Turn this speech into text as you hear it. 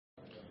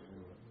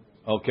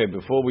Okay,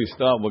 before we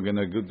start, we're going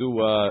to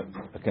do a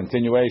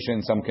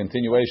continuation, some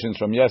continuations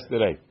from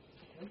yesterday.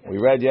 We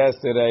read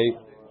yesterday,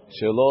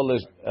 Asur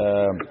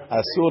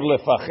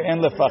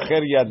en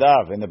lefacher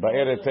yadav, in the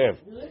Ba'er Etev,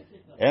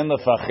 en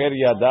lefacher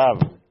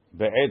yadav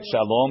be'et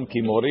shalom,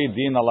 ki mori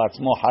din al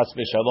atzmo has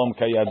v'shalom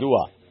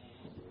kayadua.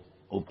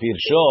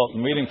 Upirsho,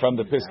 I'm reading from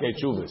the Piskei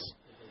Teshuvos.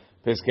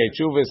 Piskei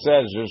Teshuvos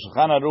says,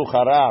 Shulchan Aruch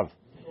Harav,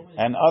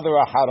 and other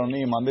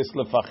aharonim on this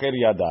lefacher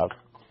yadav,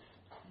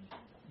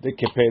 the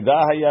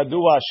kepeda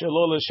hayadua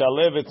shelo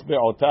l'shalev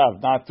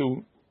etzbe'otav, not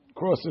to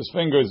cross his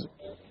fingers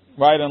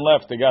right and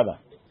left together.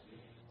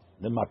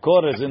 The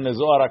makor is in the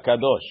Zohar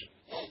HaKadosh,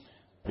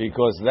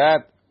 because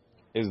that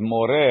is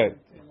mored,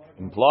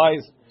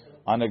 implies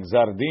on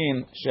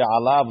exardin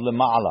she'alav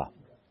lema'ala.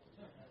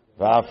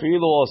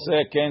 Va'afilu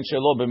oseh ken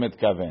shelo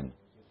b'mitkaven.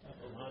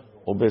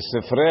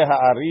 Ubesifrei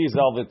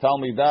ha'arizal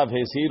v'talmidav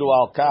hezhiru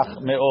al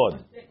kach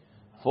me'od.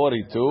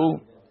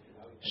 42.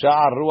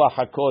 Sha'ar ruach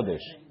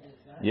HaKodesh.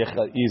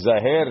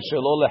 Yizaher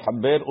shelo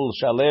lechaber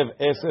ulshalev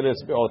eser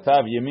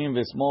etzbe'otav yemin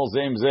v'smol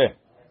zem zeh.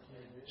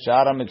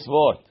 Sha'ar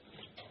HaMitzvot.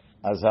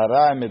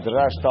 Azhara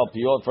midrash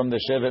talpiot from the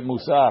Shevet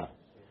Musar.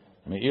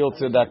 Me'il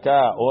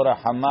tzedakah, ora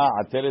hama,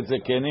 ateret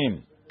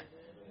zekenim.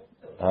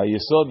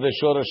 Yisod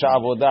v'shoresh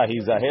ha'avodah.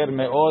 Yizaher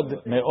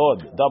me'od,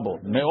 me'od, double.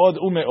 Me'od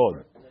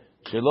u'me'od.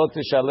 Shelo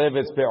tishalev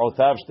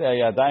etzbe'otav shtei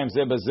hayadayim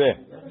zeh b'zeh.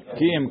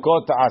 Ki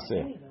imkot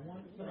ta'aseh.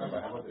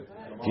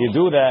 If you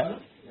do that,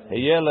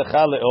 Heyeh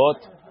lecha le'ot,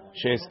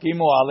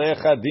 she'eskimu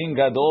alecha din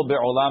gadol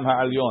be'olam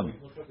ha'alyon.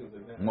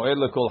 Moed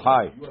lekol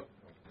chai.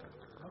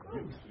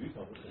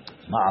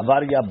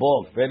 Ma'avar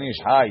Yabok, Ben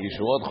Ish Hai,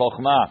 Yeshuot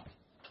Chochmah.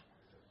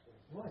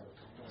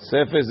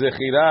 Sefer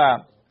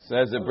Zechira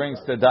says it brings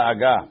to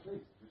Da'aga.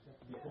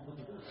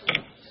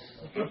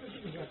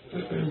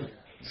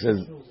 Says,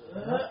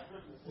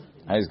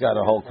 he's got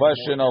a whole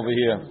question over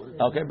here.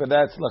 Okay, but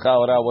that's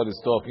L'chaora what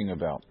it's talking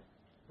about.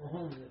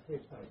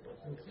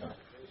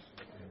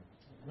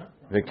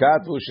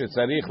 V'katu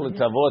shetzarich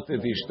l'tavot et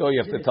ishto,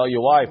 you have to tell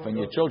your wife and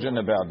your children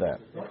about that.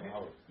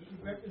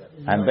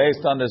 And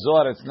based on the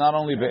Zohar, it's not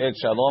only be'et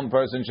shalom,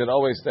 person should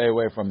always stay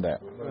away from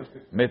that.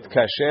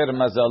 Mitkasher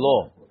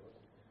mazalo.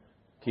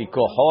 Ki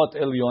kohot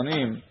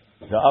elyonim,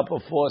 the upper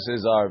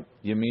forces are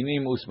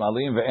yeminim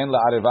usmalim ve'en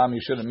la'arevam, you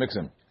shouldn't mix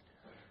them.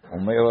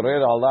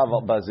 Ume'orer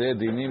alav bazeh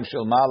dinim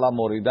shel ma'ala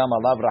moridam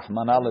alav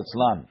rahmana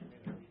letzlan.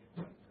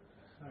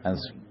 And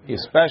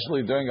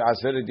especially during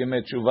Aseret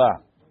Yemei Teshuvah.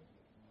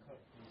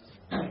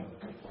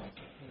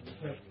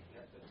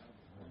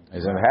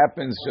 As it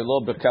happens,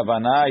 shelo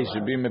b'kavanah, he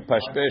should be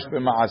mepashpesh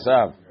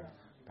b'ma'asav.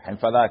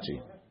 B'hinfalachi.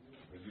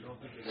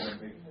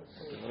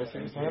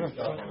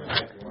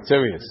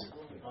 Serious.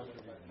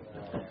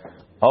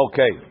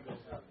 Okay.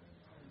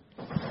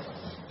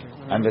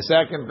 And the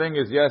second thing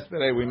is,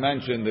 yesterday we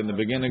mentioned in the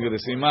beginning of the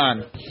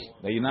Siman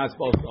that you're not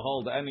supposed to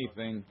hold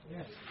anything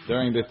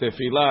during the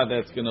tefillah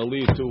that's going to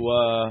lead to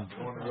a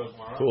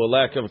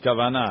lack of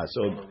kavanah.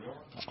 So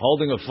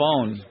holding a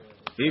phone,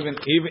 even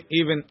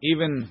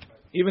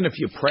if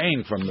you're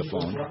praying from the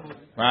phone,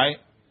 right?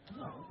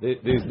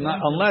 There's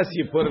not, unless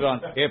you put it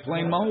on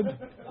airplane mode.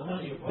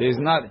 There's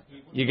not.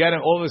 You get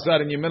it all of a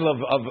sudden in the middle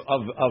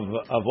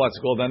of what's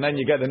called, and then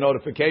you get the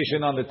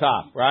notification on the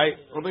top, right?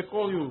 Or they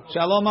call you.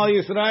 Shalom al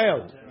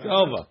Yisrael. It's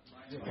over,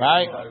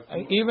 right?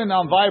 Even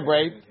on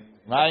vibrate,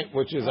 right,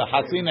 which is a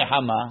Hatzin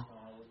Hama.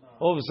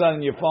 All of a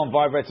sudden your phone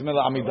vibrates in the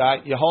middle of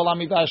Amidah. Your whole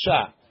Amidah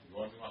shot.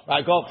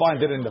 Right? Go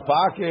find it in the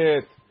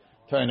pocket.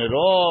 Turn it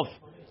off.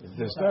 It's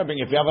disturbing.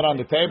 If you have it on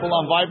the table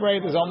on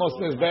vibrate, it's almost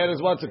as bad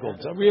as what's it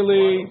called. So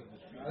really,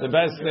 the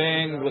best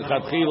thing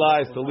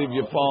l'chatchila is to leave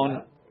your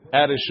phone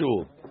at a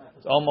shul.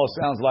 It almost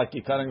sounds like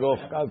you're cutting off,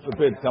 God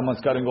forbid, someone's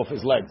cutting off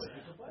his legs.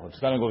 Or it's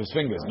cutting off his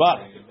fingers.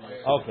 But,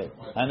 okay.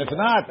 And if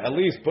not, at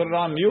least put it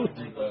on mute.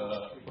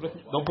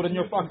 Don't put it in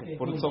your pocket.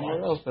 Put it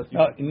somewhere else.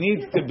 No, it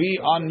needs to be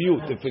on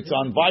mute. If it's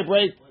on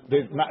vibrate,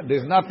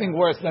 there's nothing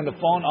worse than the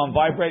phone on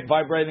vibrate,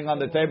 vibrating on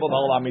the table, the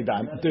whole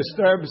Amidah. It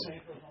disturbs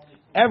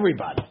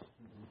everybody.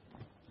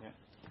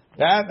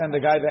 That and the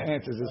guy that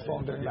answers his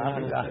phone during the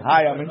Amidah.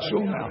 Hi, I'm in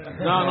shul now.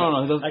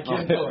 No. I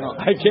can't talk. No.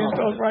 I can't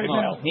talk right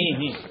now.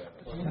 He.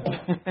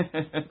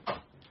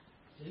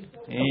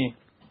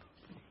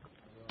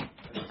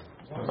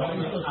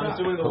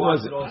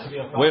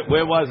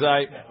 Where was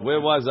I?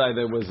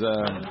 There was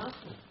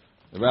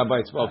the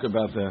rabbi spoke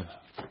about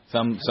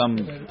some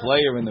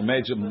player in the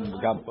major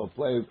got a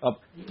player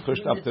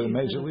pushed up to the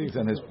major leagues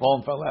and his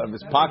phone fell out of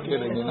his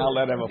pocket, and you're not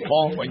allowed to have a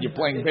phone when you're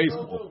playing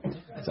baseball.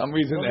 For some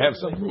reason they have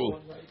some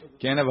rule.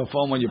 Can't have a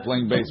phone when you're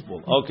playing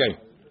baseball. Okay.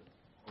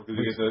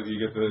 Because you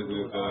get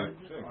the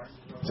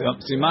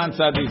Siman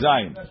Tzadi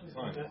Zayin.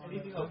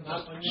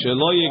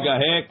 Shelo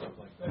yigahek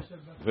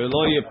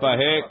velo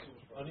yipahek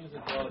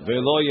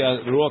velo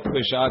yarok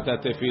b'shat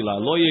ha'tefillah.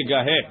 Lo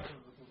yigahek.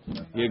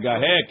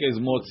 Yigahek is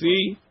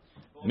motzi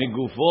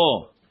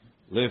migufo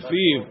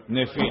lefiv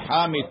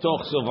nefiha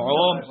mitoch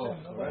sov'o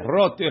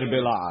rotir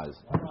bela'az.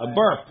 A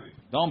burp.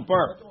 Don't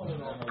burp.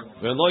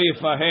 Velo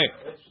yifahek.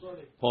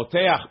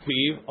 Poteach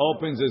piv,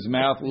 opens his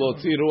mouth,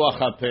 lotzi ruach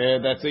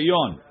hapeh, that's a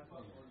yon.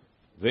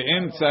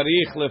 Ve'im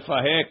tzarich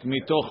lefahek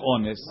mitoch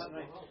ones.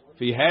 If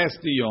he has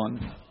the yon,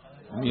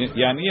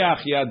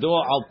 yaniach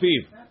yado al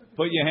piv,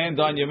 put your hand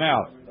on your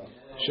mouth.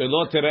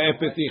 Shelo tera'eh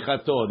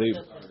petichato.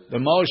 The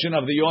motion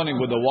of the yawning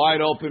with a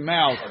wide open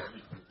mouth,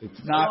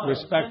 it's not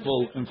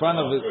respectful in front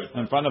of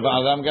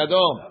Adam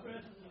Gadol.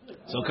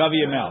 So cover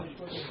your mouth.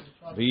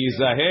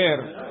 V'yizaher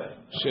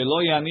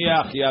shelo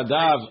yaniach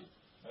yadav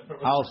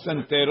al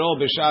sentero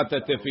b'shat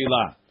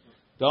tefillah.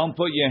 Don't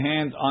put your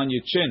hand on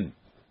your chin.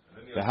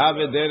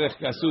 V'have derech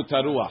kasut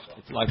haruach.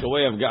 It's like a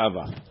way of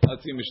ga'ava.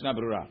 Let's see Mishnah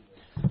Berurah.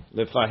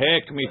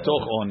 Lefahek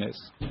mitoch ones.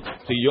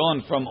 To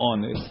yawn from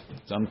ones.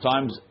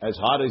 Sometimes, as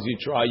hard as you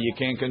try, you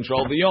can't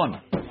control the yawn.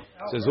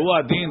 Says hu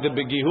adin de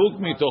begihuk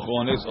mitoch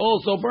ones.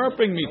 Also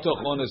burping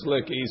mitoch ones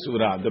leke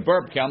isura. The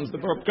burp comes.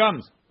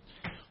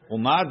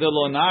 Uma de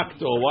lo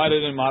nakto. Why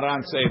didn't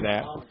Maran say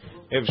that?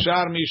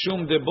 Efshar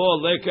mishum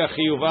debo leka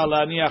chiyuva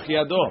laniach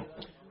yado.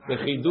 The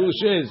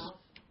chidush is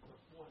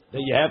that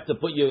you have to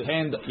put your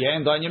hand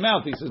on your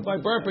mouth. He says by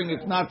burping,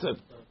 it's not the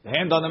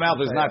hand on the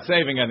mouth is not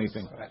saving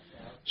anything.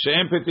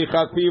 She'em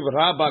petichat piv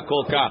rabba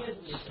kol kach.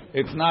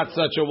 It's not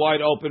such a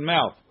wide open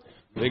mouth.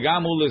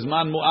 V'gamu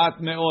lizman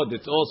mu'at me'od.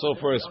 It's also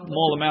for a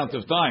small amount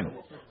of time.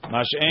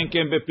 Mash'en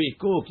ken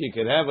bepikuk. You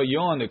could have a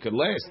yawn. It could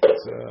last.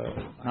 It's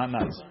not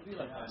nice.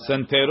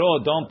 Sentero.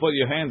 Don't put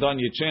your hand on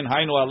your chin.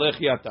 Hainu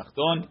alechi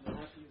atachton.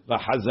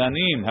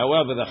 V'chazanim.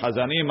 However, the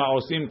chazanim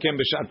ha'osim ken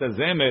b'shat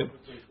hazemer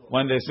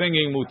when they're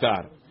singing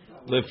mutar.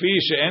 Lefi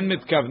she'en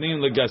mitkavnin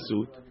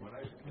legasut.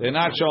 They're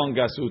not showing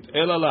gasut.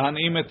 Ela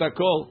lahanim et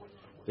hakol.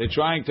 They're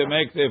trying to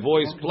make their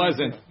voice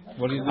pleasant.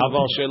 What do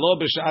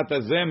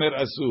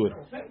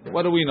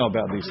we know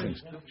about these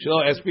things?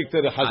 I speak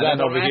to the Hazan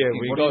over here.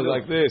 We go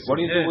like this. What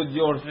do you do with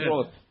your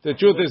throat? The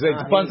truth is,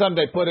 sometimes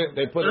they put it.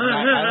 I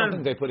don't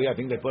think they put it. I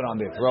think they put it on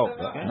their throat.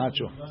 I'm not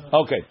sure.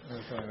 Okay.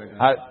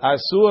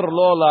 Asur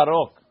lo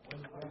larok.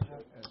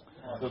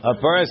 A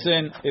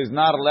person is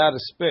not allowed to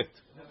spit.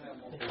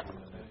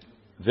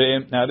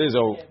 Now this is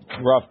a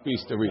rough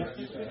piece to read.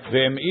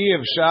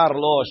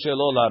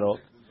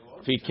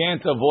 If he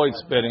can't avoid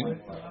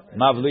spitting,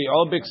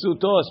 mavli'o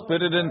biksuto,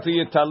 spit it into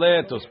your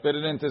talet or spit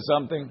it into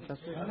something.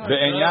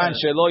 Ve'enyan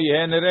shelo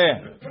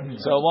yehenere,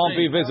 so it won't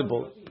be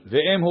visible.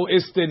 Ve'im hu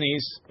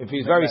istenis, if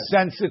he's very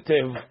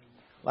sensitive,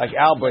 like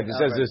Albert, he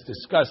says it's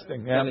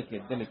disgusting. Yeah?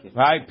 Delicate.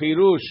 Right?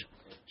 Pirush,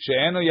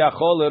 she'enu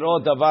yachol lero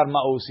davar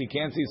ma'us, he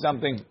can't see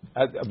something.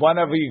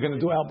 Whatever you're going to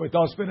do, Albert,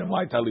 don't spit in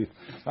my talit.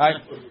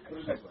 Right?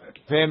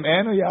 He's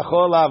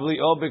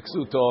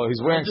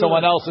wearing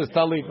someone else's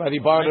talit, but he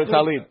borrowed a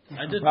talit.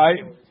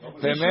 Right?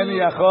 Tissues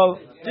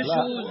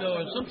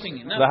or something.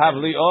 He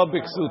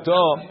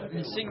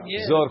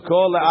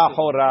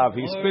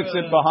spits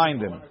it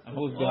behind him.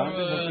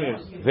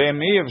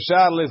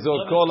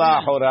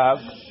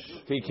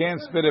 If he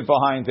can't spit it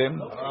behind him,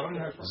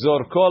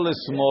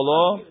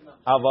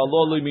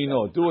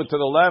 do it to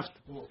the left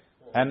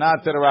and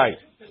not to the right.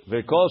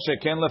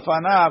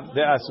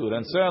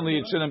 And certainly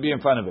it shouldn't be in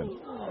front of him.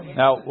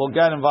 Now, we'll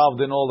get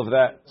involved in all of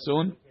that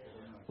soon.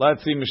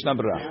 Let's see Mishnah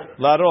Berurah.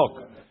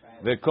 Larok.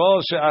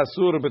 V'kol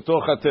she'asur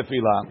b'toch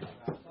ha'tefillah.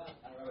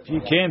 If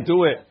you can't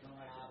do it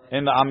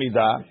in the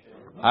Amidah,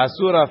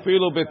 asur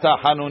afilu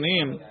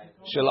b'tahanunim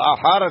shel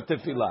ahar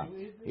ha'tefillah.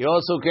 He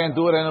also can't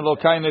do it in a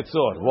lokai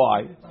netzor.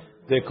 Why?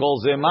 They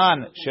call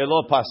zeman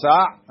shelo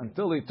pasa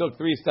until he took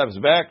 3 steps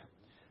back.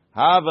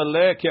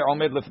 Haveleh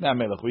ke'omed lefnei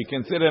hamelech. We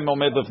consider him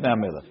omed lefnei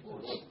hamelech.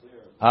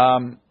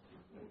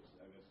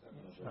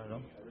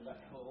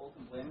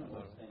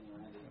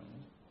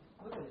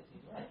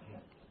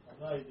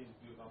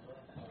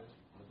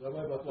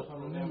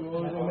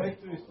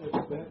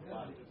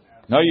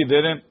 No, you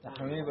didn't.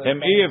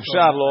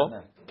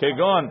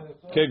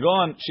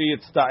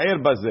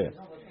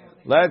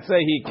 Let's say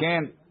he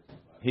can't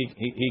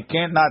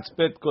not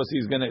spit because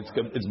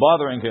it's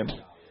bothering him.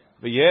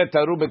 He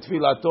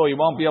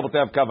won't be able to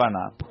have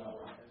kavanah.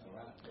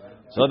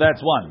 So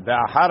that's one.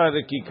 After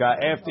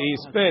he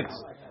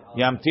spits,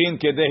 yamtin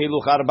kedei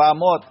hiluch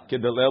 400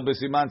 kedelel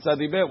b'siman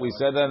tzadibet. We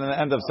said that in the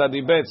end of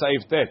tzadibet,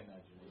 saif tet.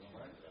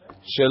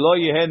 Shelo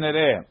yeheh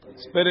nereh.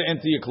 Spit it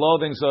into your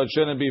clothing so it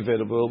shouldn't be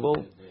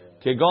visible.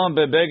 Kegon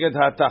bebeged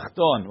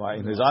hatachton. Why?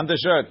 In his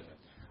undershirt.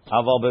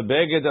 Aval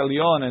bebeged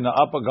elyon, in the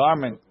upper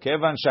garment.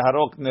 Kevan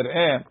shaharok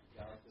nereh.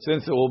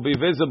 Since it will be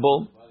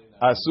visible,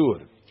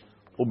 asur.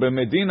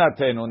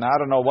 Ubemedinatenu. Now I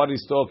don't know what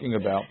he's talking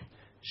about.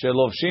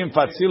 Shelovshim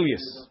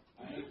fatzilius.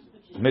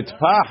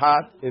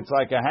 Mitpahat. It's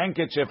like a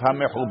handkerchief.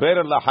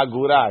 Hamechuber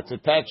lahagura. It's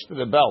attached to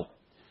the belt.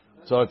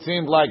 So it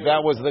seemed like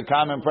that was the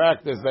common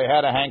practice. They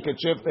had a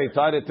handkerchief, they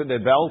tied it to their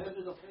belt,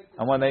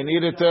 and when they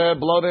needed to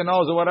blow their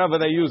nose or whatever,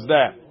 they used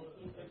that.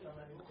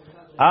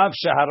 Av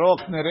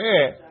shaharok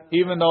nereh,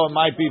 even though it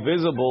might be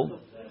visible,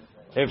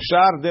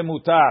 efshar de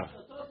mutar,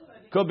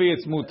 could be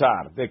it's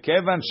mutar. The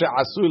kevan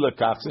she'asu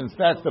lekach, since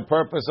that's the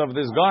purpose of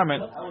this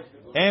garment,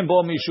 en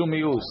bo mishum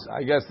mius.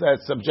 I guess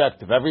that's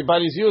subjective.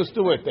 Everybody's used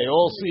to it. They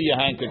all see your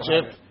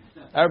handkerchief.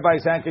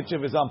 Everybody's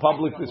handkerchief is on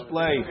public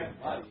display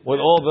with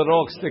all the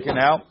rocks sticking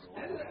out.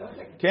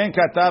 Ken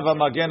katav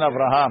Magen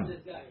Avraham.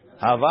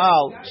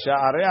 Haval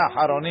sha'arei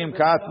haronim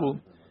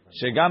katvu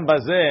shegam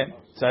bazeh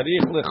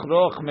tzarich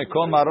lichrok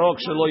mekom harok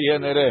shelo yeh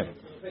nereh.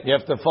 You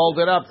have to fold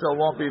it up so it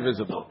won't be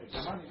visible.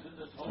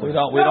 We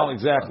don't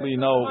exactly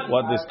know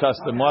what this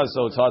custom was,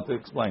 so it's hard to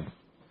explain.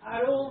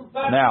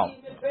 Now,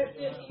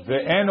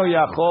 ve'eno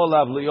yachol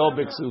avliyo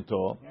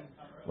b'ksuto.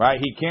 Right,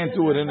 he can't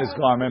do it in his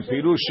garment.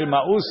 Pirush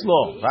ma'us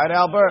lo. Right,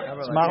 Albert?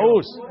 It's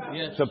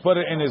ma'us to put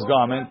it in his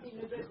garment.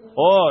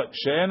 Or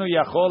she'enu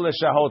yachol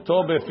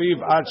leshahoto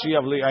befiv ad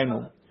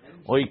sheyavli'enu.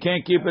 Or he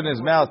can't keep it in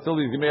his mouth till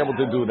he's gonna be able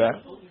to do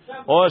that.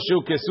 Or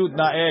shu kesut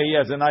na'eh. He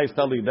has a nice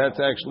talit. That's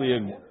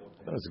actually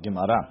that's a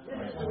gemara.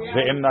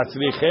 Ve'im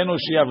natzrichenu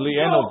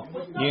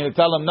sheyavli'enu. You gonna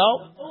tell him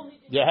no?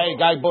 Yeah, hey,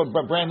 guy bought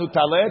a brand new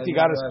talit. You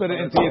got to spit it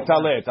into your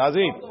talit.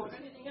 Azid.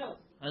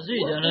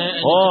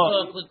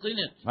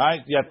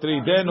 Right,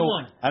 yatridenu,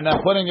 and then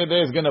putting it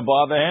there is going to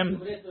bother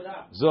him.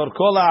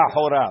 Zorko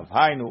la'achorav,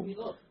 hainu,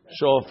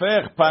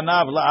 shofech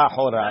panav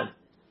la'achorav.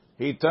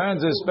 He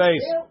turns his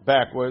face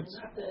backwards.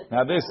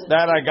 Now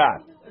that I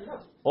got.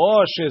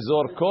 Or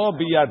shezorko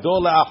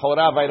biyado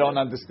la'achorav, I don't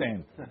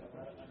understand.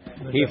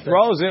 He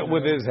throws it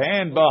with his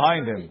hand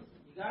behind him.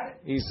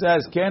 He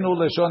says, Kenu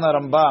leshon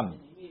Rambam,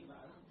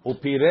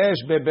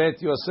 upiresh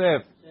bebet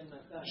Yosef,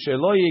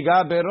 shelo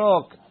yiga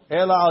berok,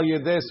 Ela al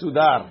yedeh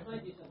sudar.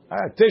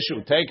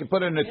 Tissue. Take it,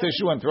 put it in a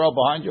tissue and throw it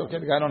behind you. Okay,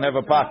 the guy don't have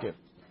a pocket.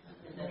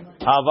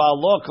 Aval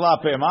lo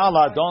klape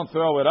mala. Don't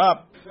throw it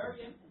up.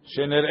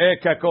 Shenireh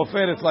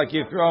kakofer. It's like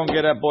you throw and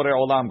get at Borei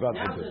Olam. God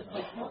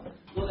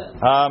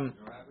forbid.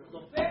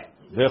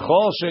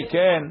 V'chol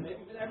sheken.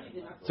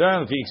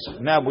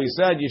 Now we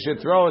said you should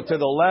throw it to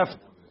the left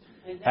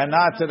and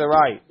not to the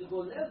right,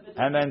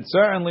 and then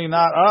certainly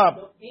not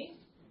up.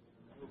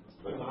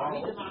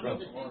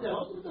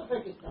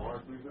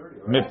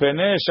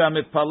 Mipnei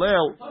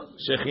shamitpalel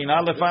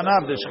shechina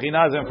lefanav. The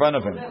shechina is in front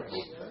of him.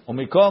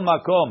 Umikol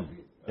makom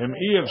im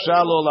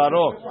efshar lo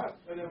larok.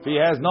 If he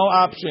has no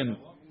option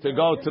to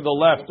go to the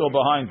left or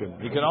behind him,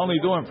 he can only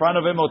do in front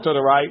of him or to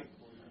the right.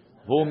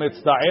 V'hu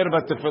mitzta'er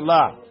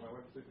b'tefillah,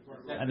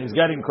 and he's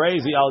getting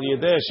crazy. Al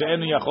yedeh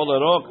she'enu yachol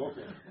larok.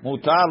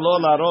 Mutar lo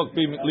larok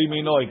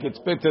limino. He can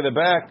spit to the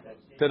back,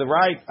 to the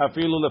right,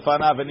 afilu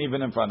lefanav, and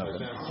even in front of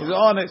him. He's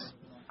honest.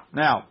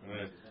 Now,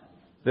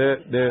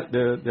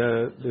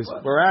 this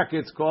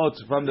brackets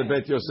quotes from the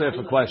Bet Yosef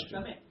a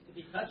question.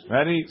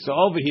 Ready? So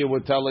over here we're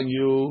telling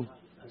you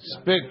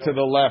spit to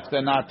the left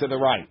and not to the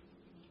right.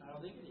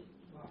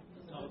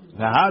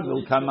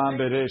 V'hadul kaman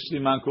beresh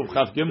siman kuf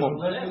chaf gimel.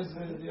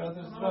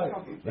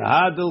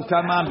 V'hadul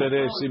kaman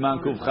beresh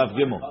siman kuf chaf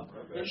gimel.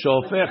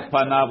 Shofech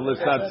panav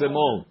l'sad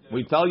semol.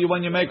 We tell you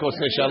when you make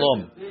oseh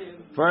shalom.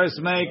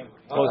 First make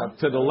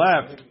to the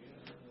left.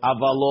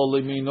 Avalo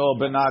limino,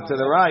 but not to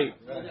the right.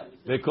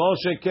 V'kol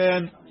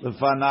sheken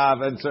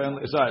l'fanav, and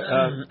certainly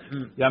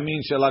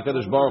yamin shel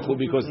HaKadosh Baruch Hu,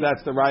 because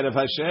that's the right of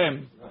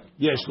Hashem.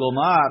 Yesh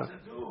lomar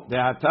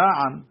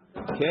de'ata'am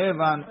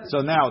kevan. So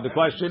now the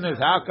question is,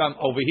 how come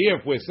over here,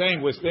 if we're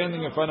saying we're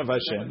standing in front of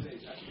Hashem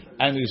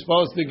and we're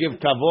supposed to give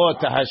kavod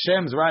to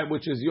Hashem's right,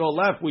 which is your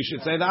left, we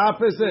should say the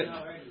opposite.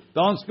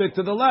 Don't spit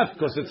to the left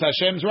because it's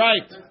Hashem's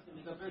right.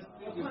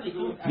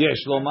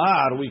 Yesh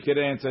lomar, we could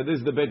answer. This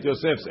is the Bet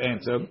Yosef's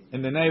answer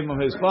in the name of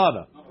his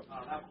father.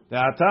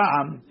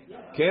 De'ata'am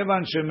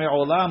kevan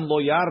sheme'olam lo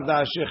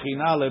yarda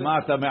shechina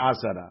lemata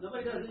me'asara.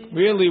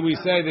 Really, we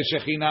say the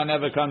shechina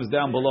never comes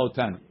down below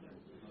 10.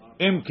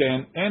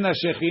 Imken ena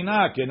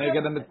shechina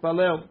keneged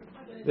mitpalel.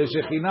 The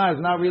shechina is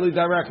not really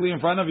directly in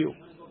front of you.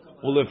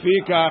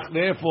 Ulefikach,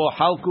 therefore,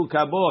 halku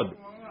kabod.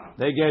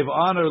 They gave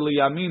honor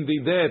liyamin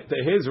didet to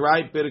his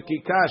right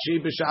birkikashi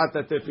b'shat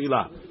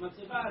tefillah.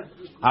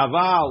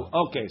 Aval,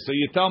 okay, so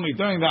you tell me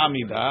during the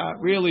Amidah,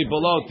 really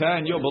below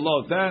 10, you're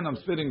below 10, I'm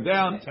spitting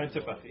down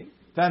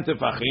 10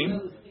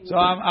 tefachim. So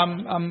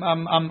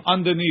I'm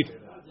underneath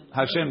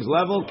Hashem's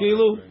level,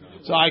 kilu.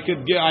 So I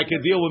could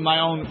deal with my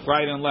own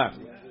right and left.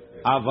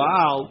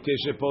 Aval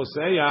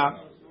kesheposeya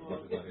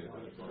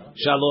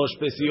shalosh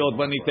pesiot,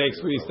 when he takes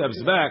 3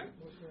 steps back.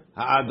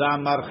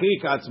 Ha'adam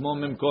marchik atzmo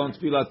mimkon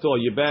tfilato.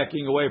 You're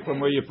backing away from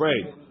where you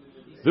prayed.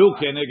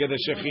 V'ukeneged the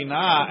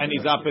Shekhinah, and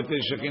he's up at the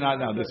Shekhinah.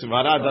 Now, the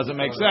Svara doesn't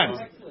make sense.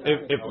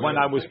 If when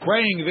I was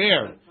praying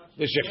there,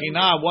 the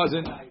Shekhinah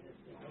wasn't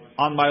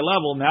on my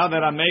level, now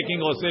that I'm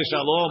making Oseh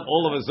Shalom,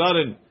 all of a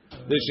sudden,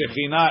 the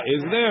Shekhinah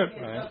is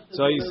there.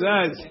 So he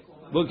says,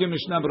 look at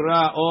Mishnah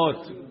Berurah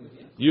Ot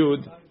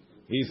Yud.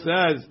 He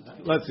says,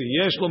 let's see,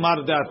 Yesh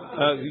lomar dat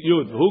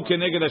Yud. Hu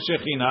keneged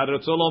Shekhinah.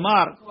 Rotzo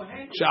lomar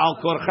she'al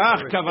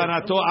korchach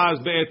kavanato az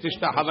be'et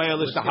tishtachavaya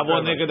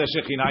l'shtachavot neged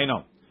Shekhinah. I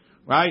know,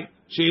 right?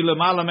 She'i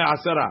lemala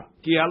me'asara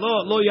ki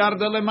alo lo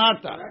yarda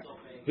lemata.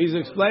 He's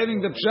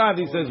explaining the pshat.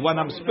 He says, when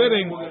I'm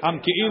spitting, I'm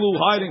keilu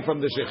hiding from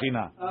the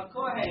Shekhinah,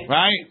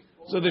 right?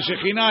 So the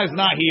Shekhinah is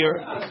not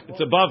here;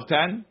 it's above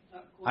 10.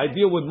 I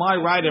deal with my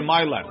right and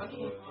my left,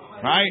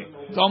 right?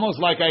 It's almost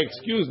like I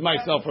excused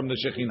myself from the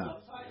Shekhinah.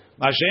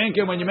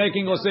 Mashenke, when you're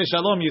making Oseh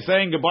Shalom, you're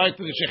saying goodbye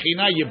to the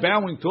Shekhinah, you're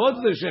bowing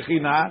towards the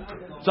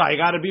Shekhinah, so I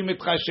got to be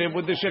mitchashev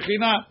with the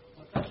Shekhinah.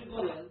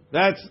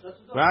 That's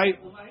right.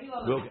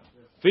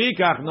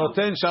 Fikach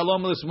noten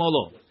shalom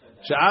l'smolo.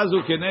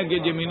 She'azu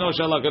keneged yemino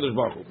shel HaKadosh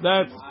Baruch Hu.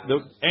 That's the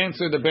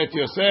answer to Bet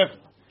Yosef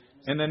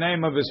in the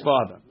name of his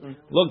father.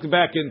 Look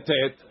back in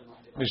Tet.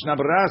 Mishnah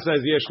Berurah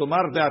says, Yesh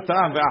lomar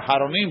de'atam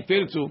ve'acharonim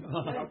tirtzu.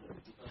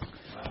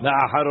 The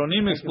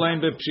Aharonim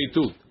explain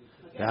b'pshitut.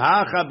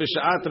 Te'acha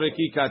b'sha'at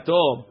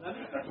rekikato,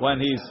 when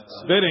he's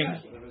spitting,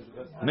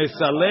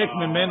 mesalek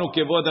mimenu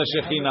kevod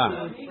ha'shechinah.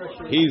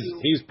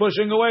 He's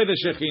pushing away the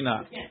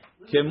Shekhinah.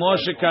 Kemo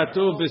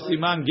shekatuv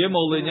b'siman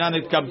gimel l'inyan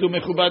itkabdu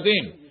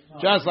mechubadim.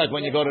 Just like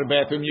when you go to the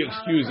bathroom, you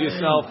excuse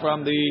yourself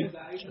from the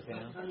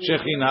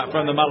Shekhinah,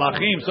 from the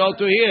Malachim. So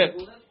to here,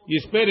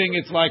 you're spitting,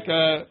 it's like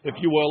if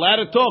you were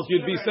allowed to talk,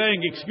 you'd be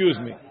saying, excuse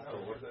me.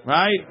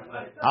 Right?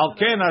 Al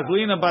ken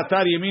azlina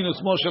batar yamin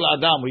usmo shel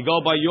adam. We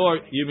go by your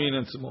yamin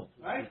and small.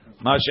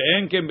 Ma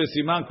she'en ken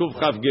b'siman kuv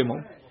chav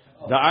gimel.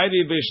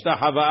 Da'ayri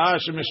b'shtahava'a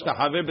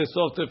shemeshtahave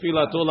b'sof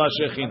tefilato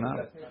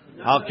la'shechinah.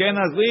 Al ken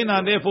azlina,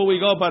 and therefore we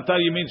go batar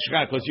yamin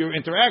shechach, because you're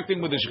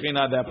interacting with the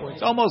Shekhinah at that point.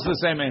 It's almost the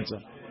same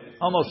answer.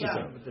 Almost the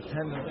same.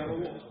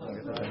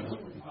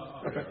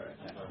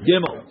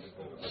 Gimel.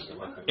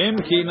 Im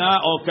kina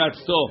o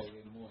katzto.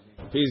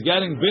 If he's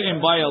getting bitten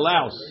by a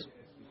louse,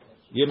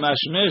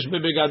 yemashmesh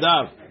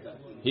bebegadav.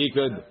 He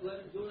could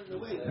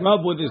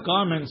rub with his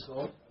garments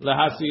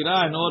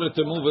lahasira in order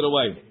to move it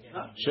away.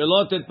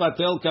 Shelo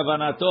tetpatel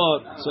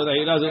kavanato, so that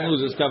he doesn't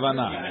lose his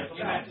kavanah.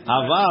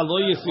 Hava lo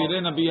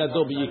yisirena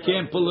biyado, but you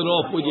can't pull it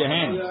off with your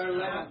hands.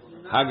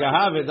 The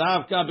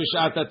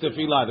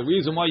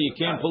reason why you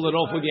can't pull it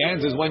off with your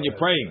hands is when you're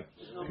praying.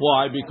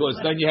 Why? Because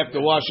then you have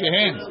to wash your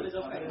hands.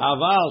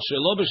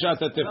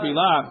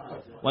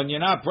 When you're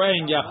not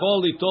praying, it's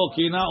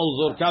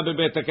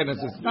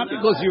not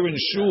because you're in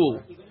shul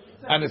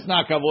and it's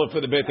not kavod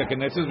for the Beit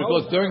HaKnesses,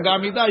 because during the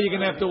Amidah you're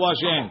going to have to wash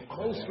your hands.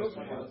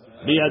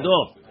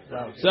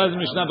 Says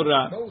Mishnah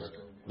Berurah,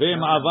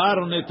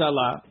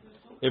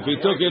 if he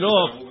took it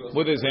off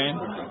with his hand,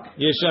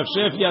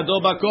 yeshavshef yado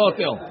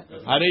bakotel.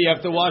 You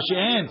have to wash your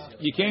hands.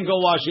 You can't go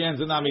wash your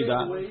hands in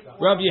Amidah.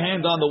 Rub your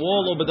hand on the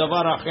wall or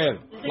b'davar acher.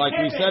 Like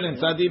we said in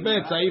Tzadi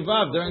Bet, Tzai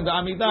Vav, during the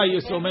Amidah, you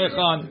somech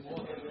on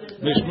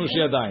mishmush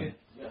yadayim.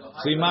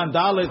 Siman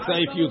Dalet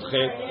Tzai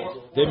Yudchet.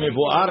 The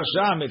mevuar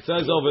sham, it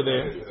says over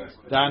there,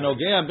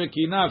 ta'anogea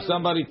bekina, if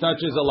somebody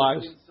touches a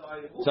life,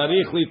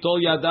 tzarich litol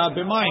yadav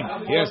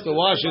b'mayim. He has to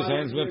wash his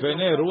hands.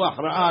 Mepnei ruach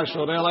ra'ah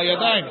shoreh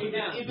layadayim.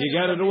 You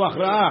get a ruach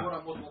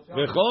ra'ah.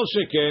 V'chol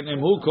sheken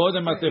imhu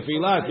kodem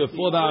hatefilah,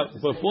 before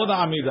the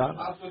Amidah,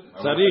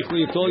 tzarich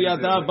litol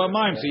yadav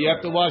b'mayim. So you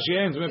have to wash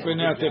your hands.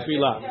 Mepnei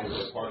hatefilah.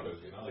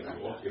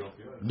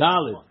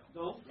 Dalet.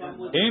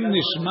 Im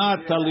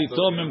nishmat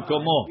talito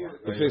mimkomo.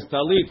 If his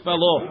talit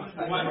fell off,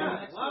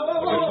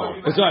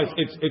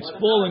 it's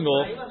falling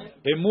off.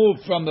 It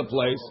moved from the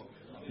place.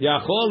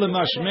 Yachol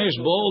lemashmesh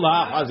bo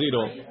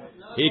lahaziro.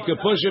 He could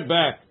push it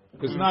back.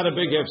 It's not a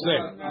big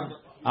hefsek.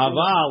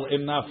 Aval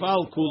im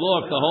nafal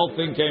kulo, if the whole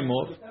thing came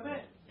off.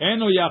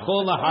 Enu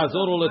yachol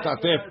lahazoro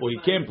letatefpo. He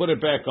can't put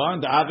it back on.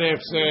 The other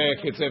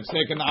hefsek, it's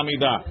hefsek in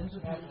Amidah.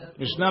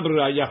 Mishnah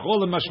Berurah yachol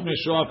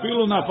lemashmesho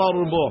afilu nafal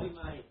rubo.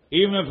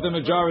 Even if the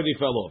majority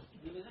fell off.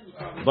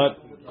 But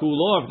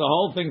kulo, if the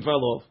whole thing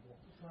fell off.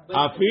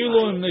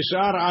 Afilu im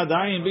nishar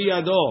adayin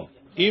biyado.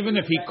 Even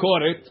if he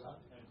caught it,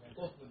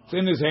 it's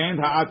in his hand.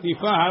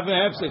 Ha'atifa have a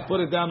hefsek. Put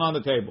it down on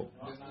the table.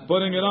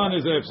 Putting it on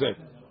is a hefsek.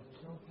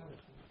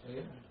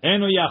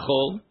 Enu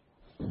yachol.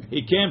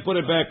 He can't put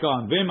it back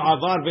on. Vim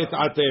avar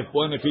v't'atef.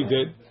 When if he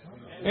did.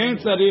 En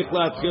tzarich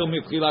latchil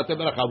mitchilat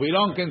beracha. We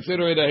don't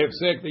consider it a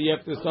hefsek that you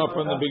have to start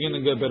from the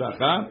beginning of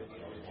beracha.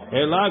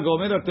 Ela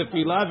gomer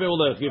tefillah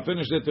ve'olech. You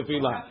finish the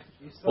tefillah.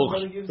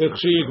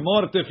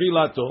 Uchshiyigmor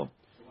tefilato.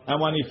 And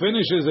when he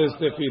finishes his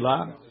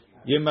tefillah,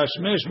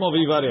 Yemashmesh mo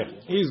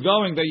vivarech. He's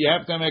going that you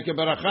have to make a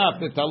beracha.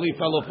 The talit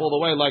fell off all the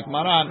way like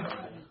Maran.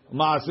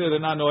 Ma'asir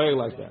and not noeg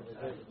like that.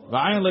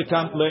 V'ayin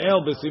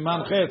le'el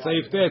b'siman chet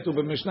seif tetu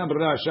b'mishnah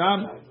Berurah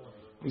sham.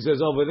 He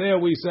says over there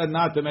we said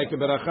not to make a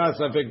beracha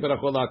safek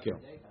berachol akil.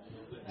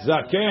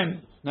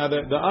 Zaken. Now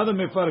the other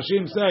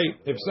mefarshim say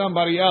if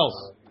somebody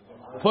else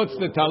puts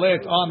the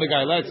talit on the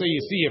guy, let's say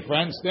you see your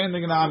friend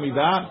standing in the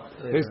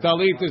Amidah, his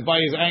talit is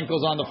by his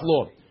ankles on the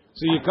floor.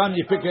 So you come,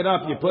 you pick it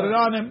up, you put it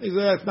on him. He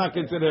says that's not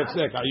considered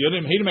hefsek. You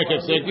didn't he make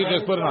hefsek. You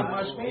just put it on.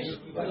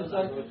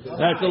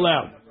 That's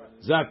allowed.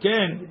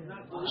 Zaken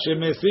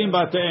shemesim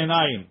bate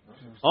enayim.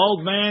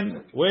 Old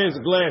man wears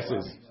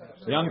glasses.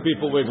 Young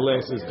people wear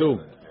glasses too.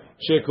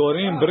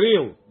 Shekorim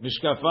bril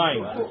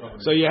mishkafayim.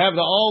 So you have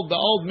the old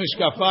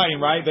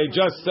mishkafayim, right? They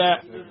just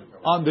sat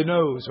on the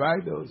nose,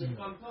 right?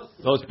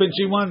 Those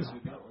pinchy ones,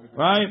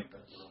 right?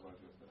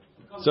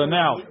 So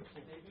now,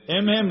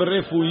 emhem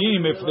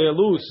refuyim, if they're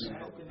loose.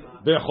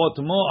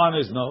 Bechotmo on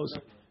his nose.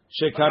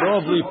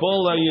 Shekarov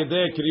lipol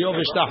yedei kriyo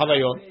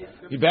v'shtachavayot.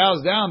 He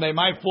bows down, they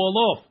might fall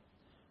off.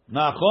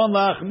 Nachon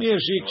la'achmir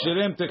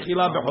she'ikshirem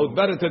techila b'chut.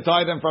 Better to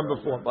tie them from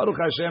before. Baruch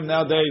Hashem,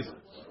 nowadays,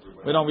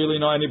 we don't really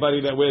know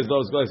anybody that wears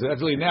those glasses.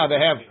 Actually, now they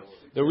have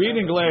the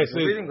reading glasses.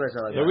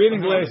 The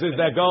reading glasses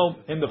that go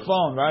in the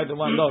phone, right? The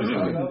one of those.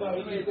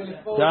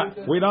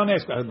 We don't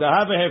ask. The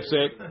have a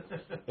hefsek.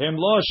 Im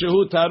lo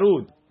shehu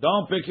tarud.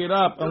 Don't pick it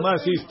up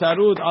unless he's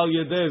tarud al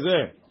yedeh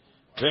zeh.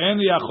 Ve'en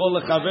yachol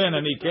lechaven,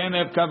 and he can't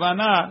have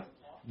kavanah.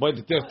 But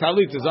the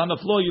talit is on the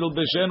floor. You'll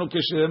beshenu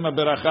kishem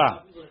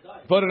beracha.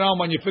 Put it on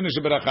when you finish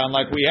the beracha. And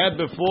like we had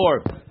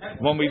before,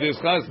 when we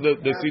discussed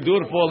the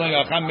sidur falling,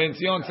 Acham Ben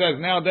Zion says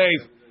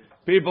nowadays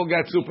people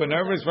get super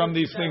nervous from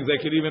these things. They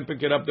could even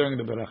pick it up during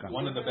the beracha.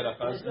 One of the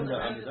berachas in the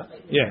Amidah?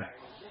 Yeah.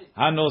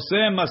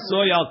 Hanoseh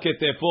masoy al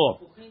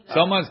ketefo.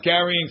 Someone's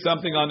carrying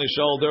something on his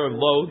shoulder, a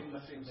load.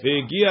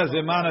 Ve'egia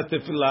zemana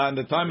tefillah, and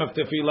the time of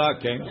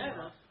tefillah came.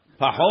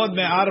 Pachod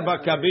me'arba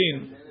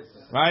kabin.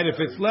 Right? If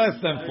it's less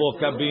than 4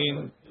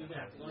 kabin,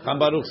 Cham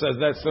Baruch says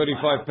that's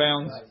 35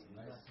 pounds.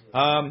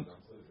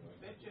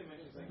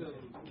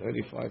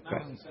 35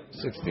 pounds,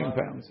 16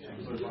 pounds.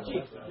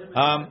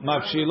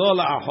 Mafshilo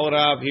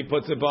la'achorav, he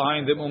puts it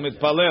behind him,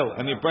 umitpalel,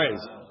 and he prays.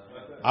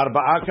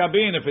 Arba'a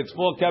kabin, if it's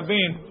 4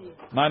 kabin,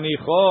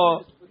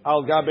 manicho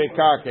al gabe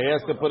karka, he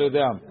has to put it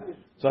down.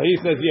 So he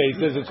says, he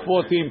says it's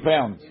 14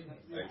 pounds.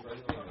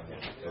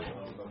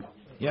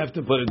 You have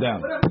to put it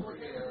down.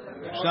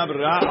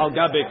 Shabra al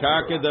gabe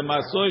karka, the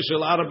masoy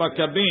shel arba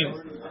kabin,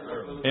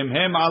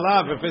 imhem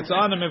alav, if it's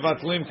on him,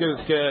 mevatlim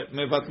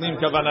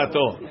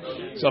kavanato.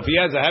 So if he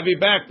has a heavy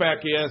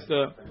backpack, he has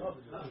to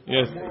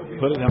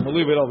put it down. We'll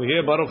leave it over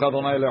here. Baruch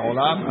Adonai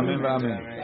le'olam. Amen v'amen.